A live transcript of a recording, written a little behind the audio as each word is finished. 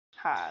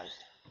Has.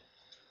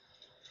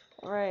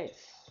 Alright.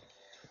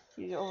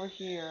 He's over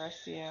here. I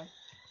see him.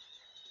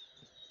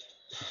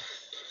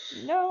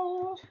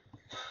 No!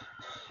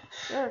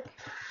 Jerk.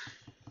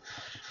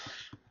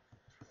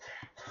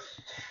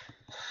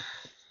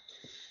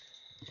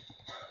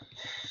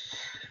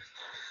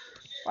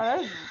 Wow, that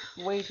was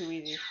way too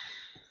easy.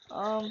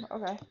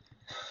 Okay.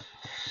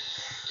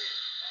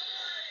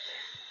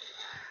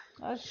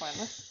 That was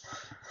pointless.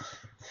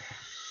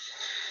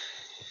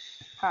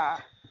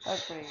 Ha.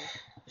 That's pretty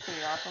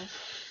awesome.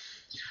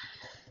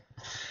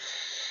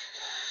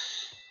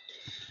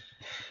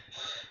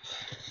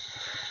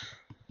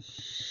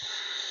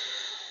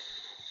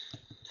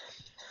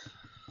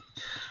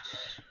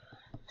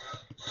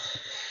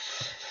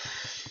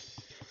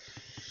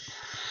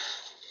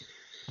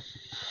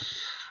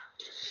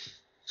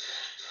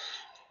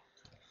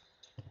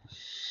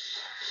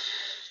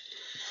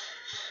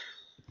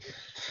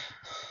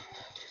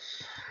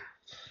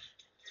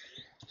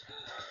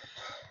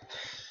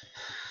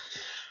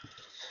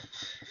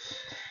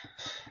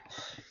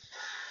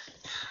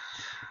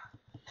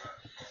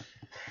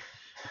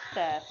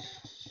 Death.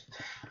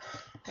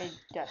 May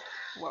death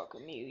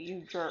welcome you,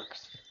 you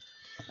jerks.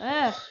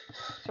 Ah!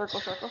 Circle,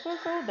 circle,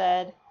 circle,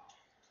 dead.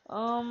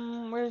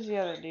 Where's the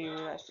other dude?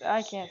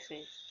 I can't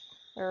see.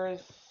 There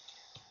is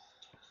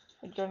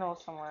a general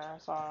somewhere. I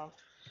saw him.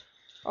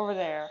 Over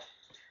there.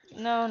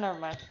 No, never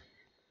mind.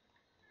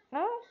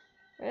 No?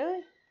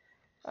 Really?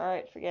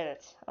 Alright, forget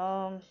it.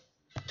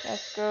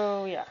 Let's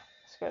go, yeah.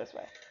 Let's go this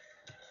way.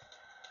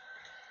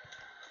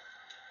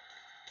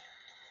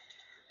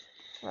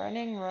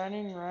 Running,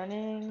 running,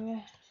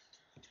 running.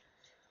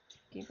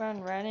 Keep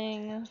on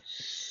running.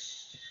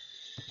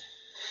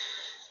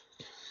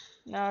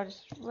 No,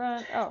 just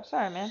run. Oh,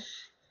 sorry, man.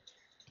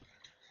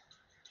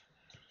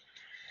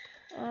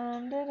 Da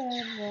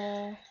da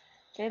da.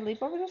 Okay,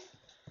 leap over this?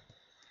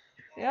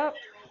 Yep.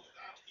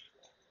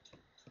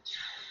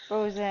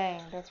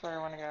 Bozang, that's where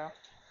I want to go.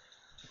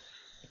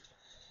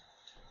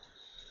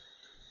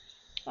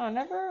 Oh,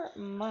 never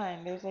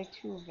mind. There's like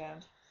two of them.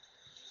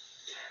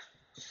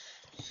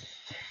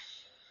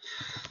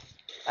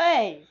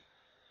 Hey!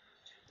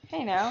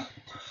 Hey now.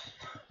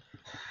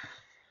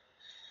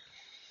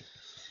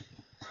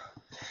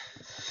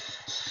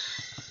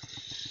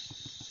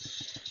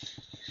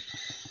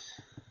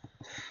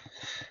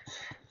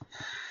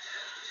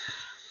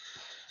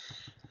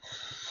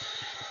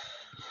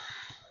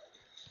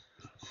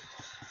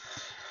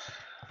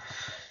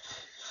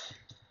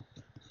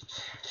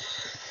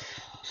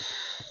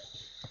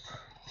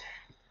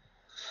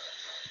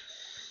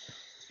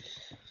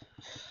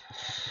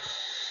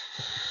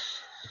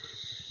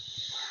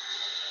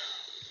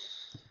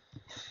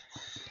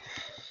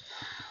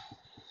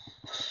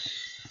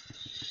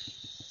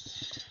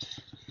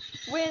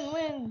 Win,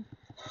 win!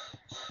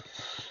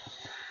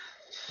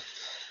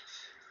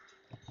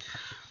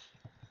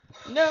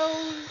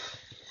 No!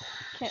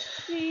 Can't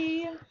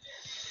see.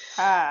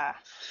 Ha!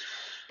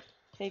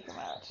 Take him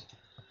out.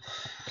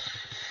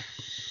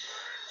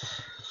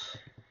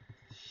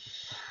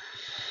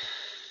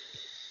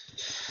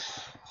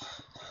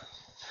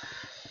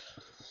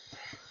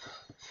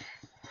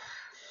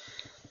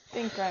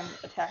 Think I'm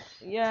attacked.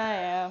 Yeah, I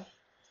am.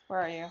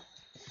 Where are you?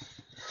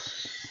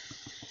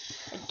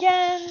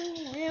 Again?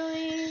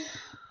 Really?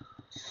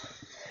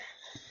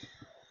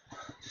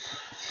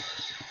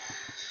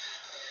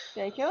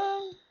 Did I kill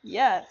him?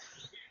 Yes.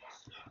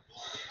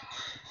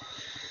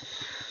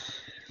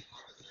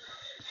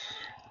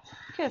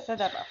 Could have said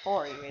that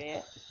before, you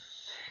idiot.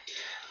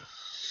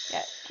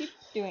 Yeah, keep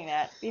doing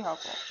that. Be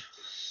helpful.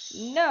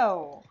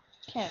 No!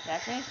 Can't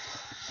attack me.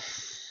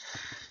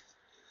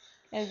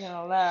 Isn't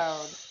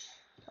allowed.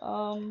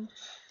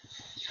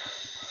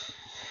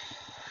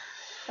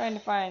 Trying to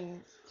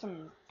find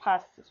some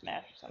pots to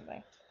smash or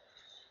something.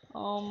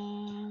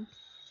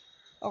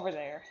 Over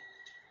there.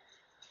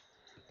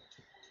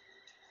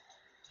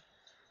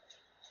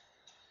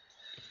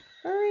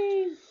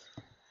 Hurry!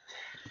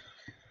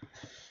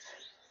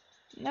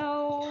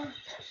 No.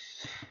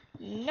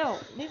 No,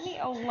 leave me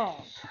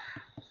alone.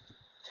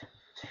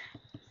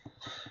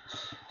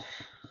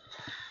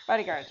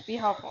 Bodyguards, be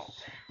helpful.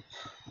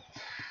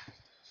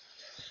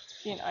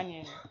 See an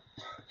onion.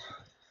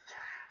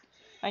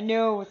 I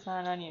know it's not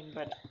an onion,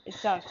 but it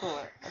sounds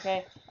cooler,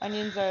 okay?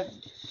 Onions are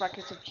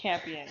buckets of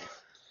champions.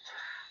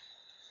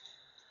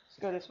 Let's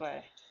go this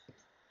way.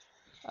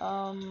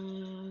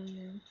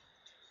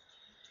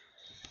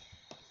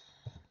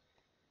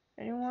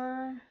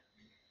 Anywhere?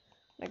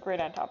 Like right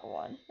on top of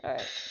one.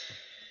 Alright.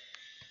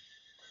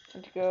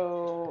 Time to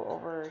go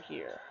over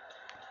here.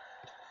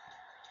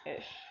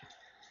 Ish.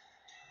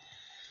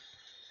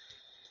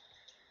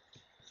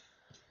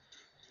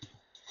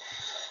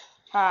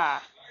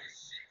 Ha!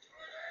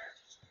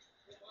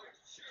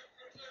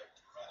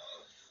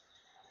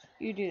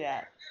 You do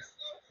that.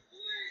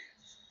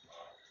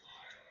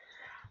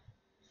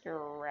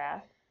 Your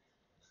wrath.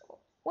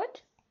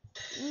 What?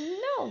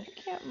 No, you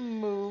can't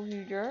move,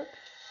 you jerk.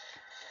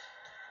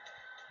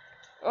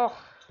 Ugh.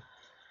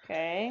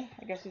 Okay,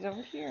 I guess he's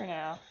over here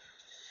now.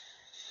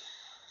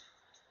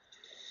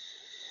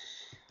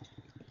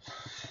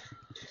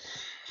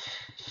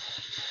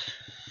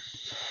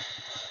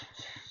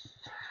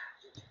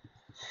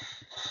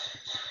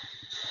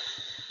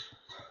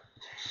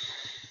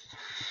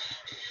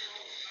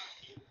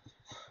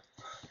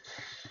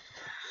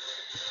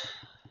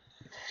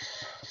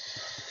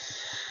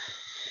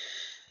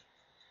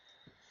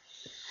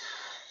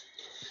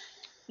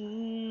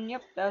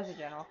 Yep, that was a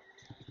general.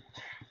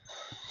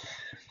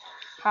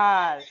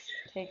 Pause.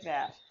 Take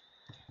that.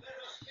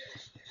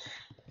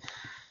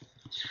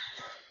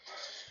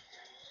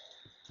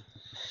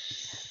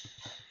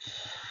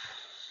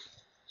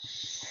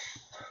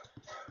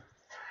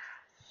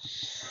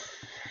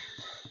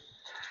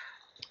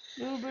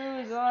 Boo Boo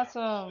is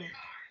awesome.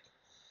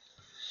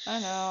 I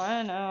know,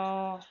 I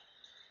know.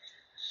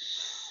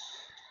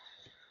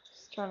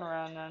 Just turn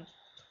around then.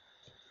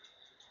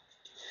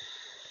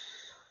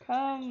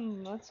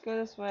 Come, let's go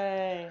this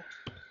way.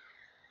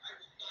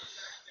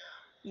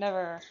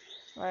 Never.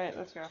 Right,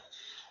 let's go.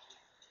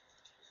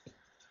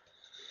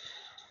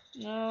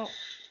 No.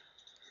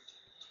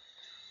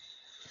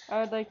 I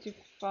would like to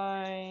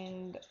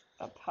find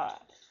a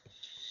pot.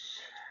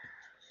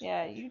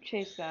 Yeah, you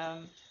chase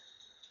them.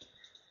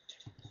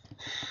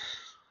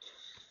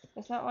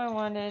 That's not what I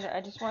wanted. I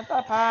just want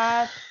the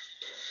pot.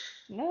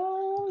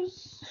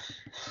 Nose.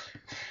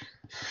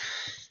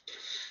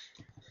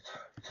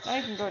 Now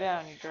you can go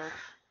down, you jerk.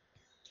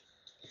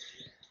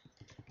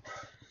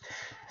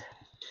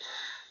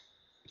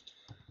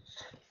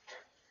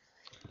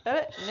 Is that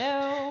it?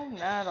 No,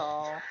 not at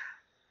all.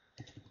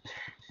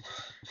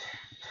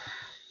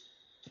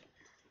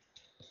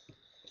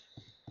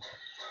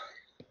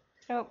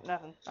 Nope,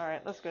 nothing.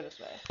 Alright, let's go this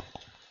way.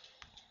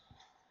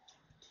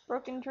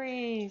 Broken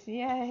trees,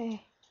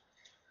 yay.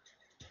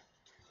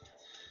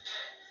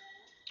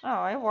 Oh,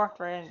 I walked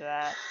right into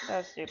that. That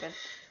was stupid.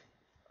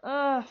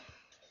 Ugh,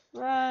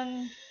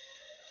 run.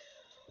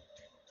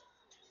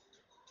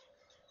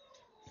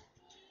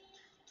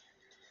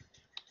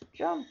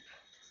 Jump.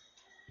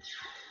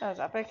 That was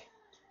epic.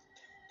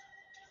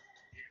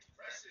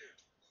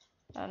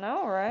 I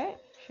know, right?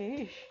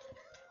 Sheesh.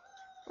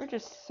 We're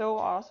just so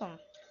awesome.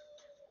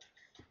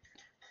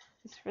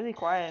 It's really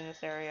quiet in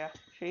this area.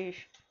 Sheesh.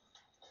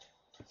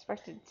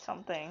 Expected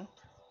something.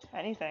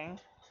 Anything.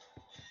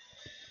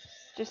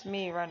 Just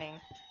me running.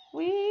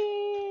 Whee!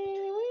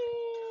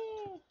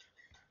 Whee!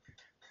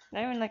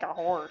 Not even like a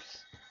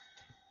horse.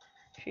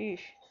 Sheesh.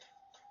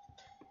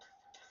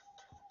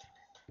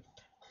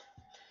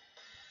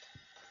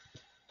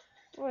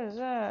 What is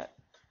that?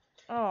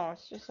 Oh,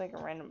 it's just like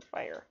a random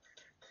fire.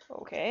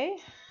 Okay.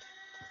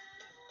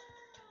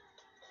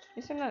 At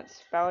least I'm not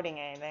spouting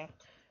anything.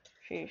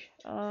 Sheesh.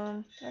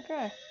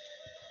 Okay.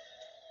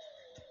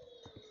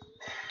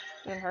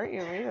 Didn't hurt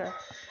you either.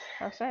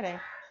 How exciting.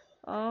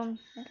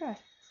 Okay.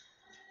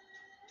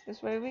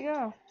 This way we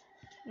go.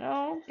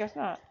 No, guess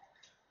not.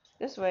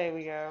 This way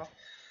we go.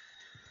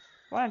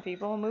 Come on,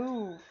 people,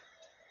 move.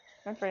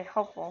 Not very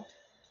helpful.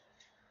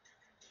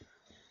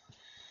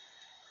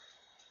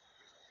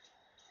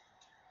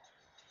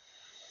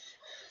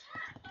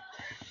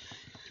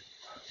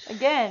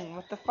 Again,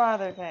 with the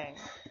father thing.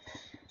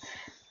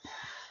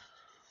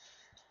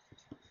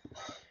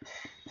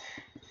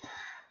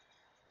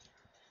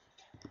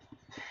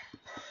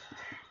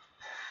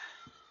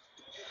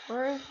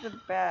 Where's the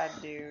bad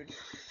dude?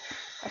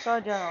 I saw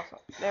a general.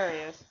 There he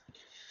is.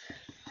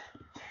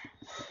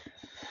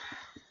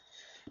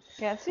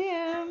 Can't see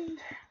him.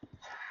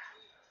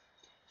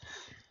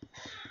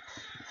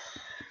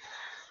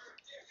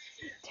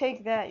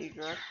 Take that, you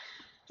jerk.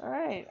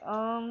 Alright,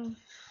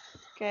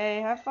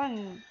 okay, have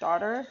fun,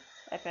 daughter,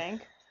 I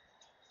think.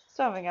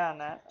 Still haven't gotten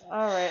that.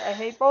 Alright, I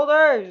hate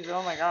boulders!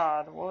 Oh my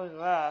god, what was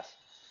that?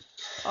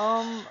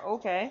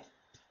 Okay.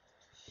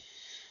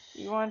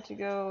 You want to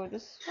go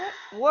this way?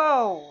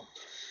 Whoa!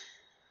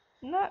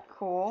 Not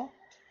cool.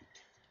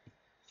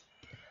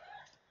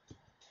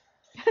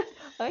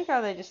 I like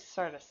how they just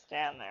sort of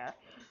stand there.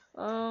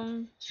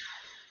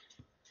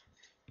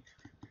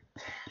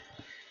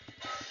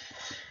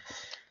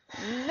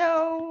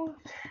 No!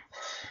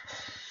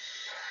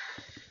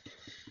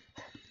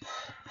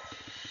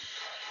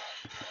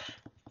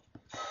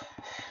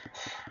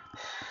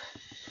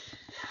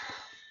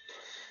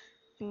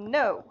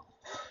 No!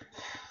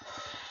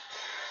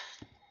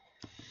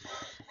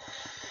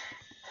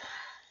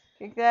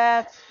 Take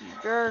that, you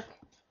jerk.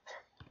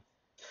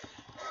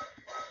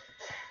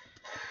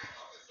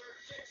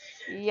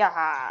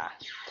 Yeah,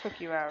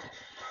 took you out.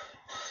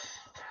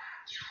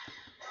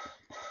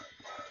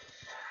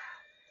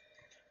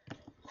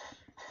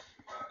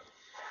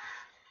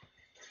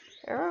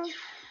 Arrows?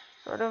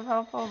 Sort of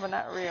helpful, but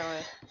not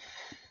really.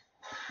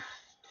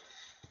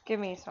 Give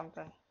me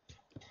something.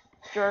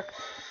 Jerk.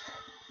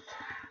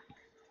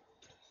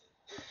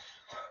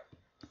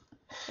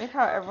 Look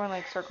how everyone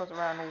like circles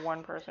around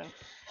one person.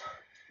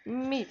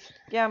 Meat!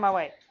 Get out of my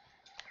way.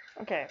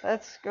 Okay,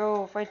 let's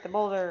go fight the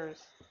boulders.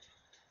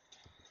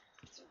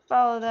 Let's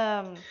follow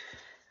them.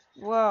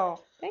 Whoa,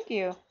 thank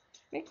you.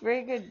 Make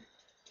very good.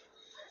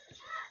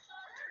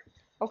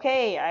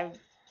 Okay,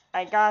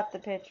 I got the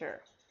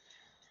picture.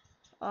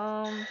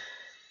 What?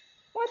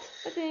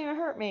 That didn't even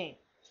hurt me.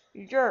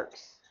 You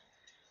jerks.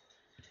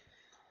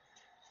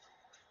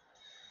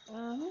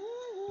 La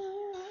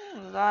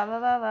la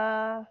la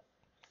la.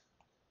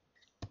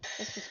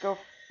 Let's just go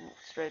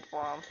straight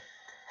for him.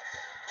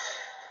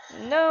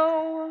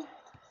 No.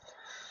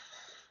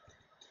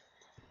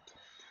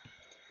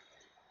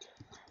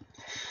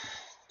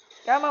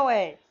 Get out of my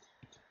way.